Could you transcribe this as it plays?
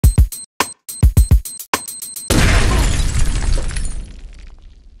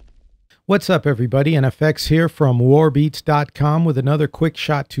What's up everybody, NFX here from Warbeats.com with another quick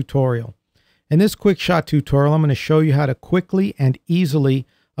shot tutorial. In this quick shot tutorial, I'm going to show you how to quickly and easily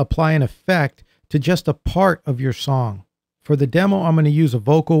apply an effect to just a part of your song. For the demo, I'm going to use a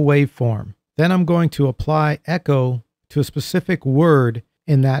vocal waveform. Then I'm going to apply echo to a specific word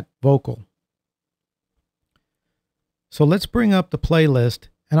in that vocal. So let's bring up the playlist,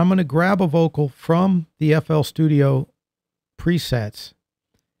 and I'm going to grab a vocal from the FL Studio presets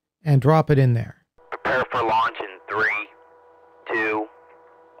and drop it in there. Prepare for launch in 3, 2,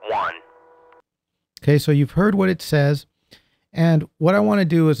 1. Okay, so you've heard what it says, and what I want to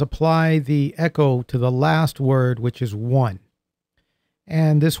do is apply the echo to the last word, which is 1.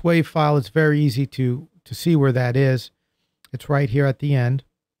 And this wave file is very easy to see where that is. It's right here at the end.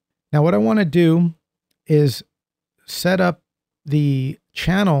 Now what I want to do is set up the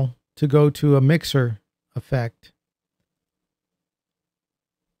channel to go to a mixer effect.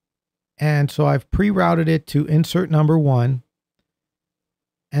 And so I've pre-routed it to insert number 1,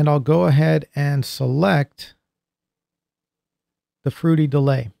 and I'll go ahead and select the fruity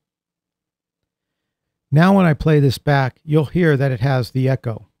delay. Now when I play this back, you'll hear that it has the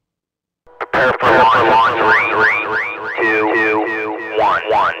echo. Prepare for launch 3, 2, 1.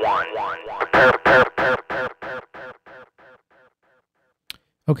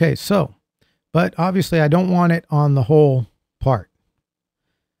 Okay, so, but obviously I don't want it on the whole part.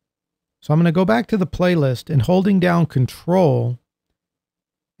 So I'm going to go back to the playlist and holding down Control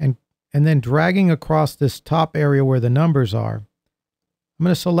and then dragging across this top area where the numbers are, I'm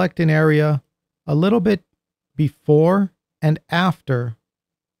going to select an area a little bit before and after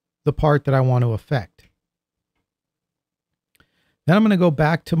the part that I want to affect. Then I'm going to go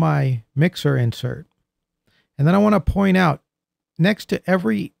back to my mixer insert, and then I want to point out next to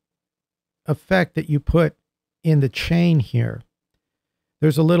every effect that you put in the chain here,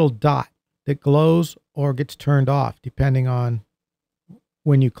 there's a little dot that glows or gets turned off depending on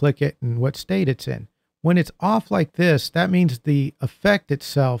when you click it and what state it's in. When it's off like this, that means the effect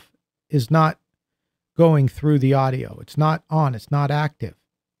itself is not going through the audio. It's not on, it's not active.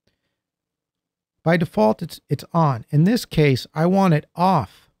 By default, it's on. In this case, I want it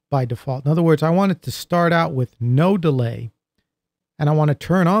off by default. In other words, I want it to start out with no delay, and I want to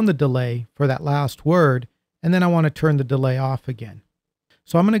turn on the delay for that last word, and then I want to turn the delay off again.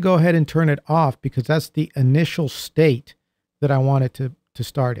 So I'm going to go ahead and turn it off because that's the initial state that I want it to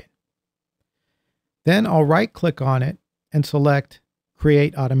start in. Then I'll right click on it and select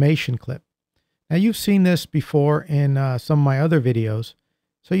Create Automation Clip. Now you've seen this before in some of my other videos,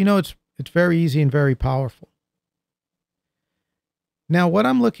 so you know it's very easy and very powerful. Now what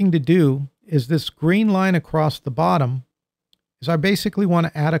I'm looking to do is this green line across the bottom is I basically want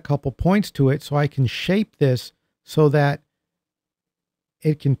to add a couple points to it so I can shape this so that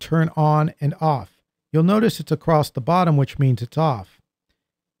it can turn on and off. You'll notice it's across the bottom, which means it's off.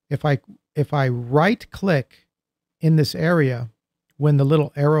 If I right click in this area, when the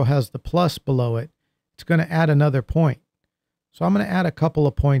little arrow has the plus below it, it's going to add another point. So I'm going to add a couple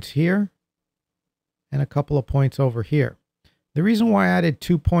of points here and a couple of points over here. The reason why I added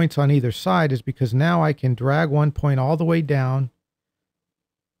 2 points on either side is because now I can drag one point all the way down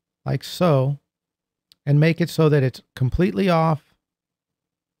like so and make it so that it's completely off.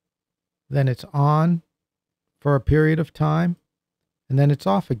 Then it's on for a period of time, and then it's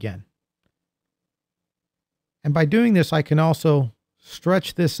off again. And by doing this, I can also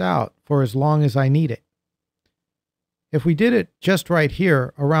stretch this out for as long as I need it. If we did it just right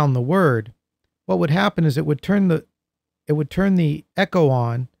here around the word, what would happen is it would turn the echo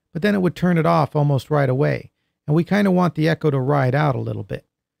on, but then it would turn it off almost right away. And we kind of want the echo to ride out a little bit.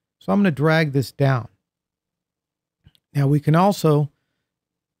 So I'm going to drag this down. Now we can also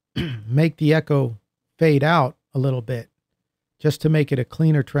make the echo fade out a little bit just to make it a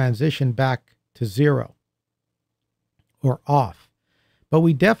cleaner transition back to 0 or off. But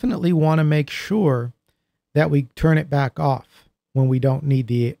we definitely want to make sure that we turn it back off when we don't need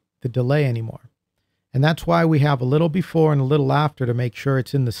the delay anymore. And that's why we have a little before and a little after to make sure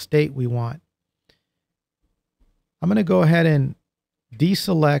it's in the state we want. I'm going to go ahead and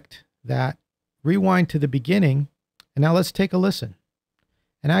deselect that, rewind to the beginning, and now let's take a listen.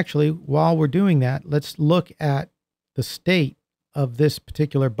 And actually, while we're doing that, let's look at the state of this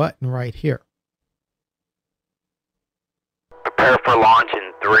particular button right here. Prepare for launch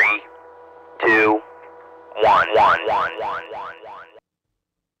in 3, 2, 1.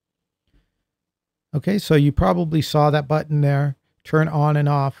 Okay, so you probably saw that button there turn on and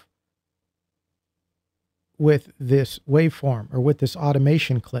off with this waveform, or with this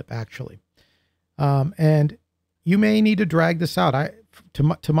automation clip actually. And you may need to drag this out.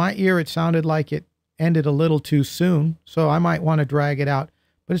 to my ear, it sounded like it ended a little too soon, so I might want to drag it out,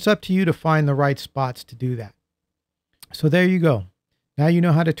 but it's up to you to find the right spots to do that. So there you go. Now you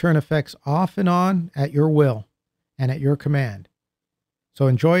know how to turn effects off and on at your will and at your command. So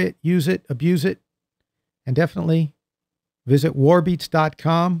enjoy it, use it, abuse it, and definitely visit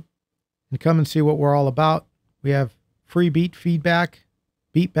warbeats.com and come and see what we're all about. We have free beat feedback,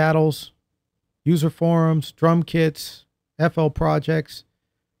 beat battles, user forums, drum kits, FL projects.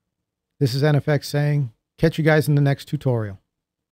 This is NFX saying, catch you guys in the next tutorial.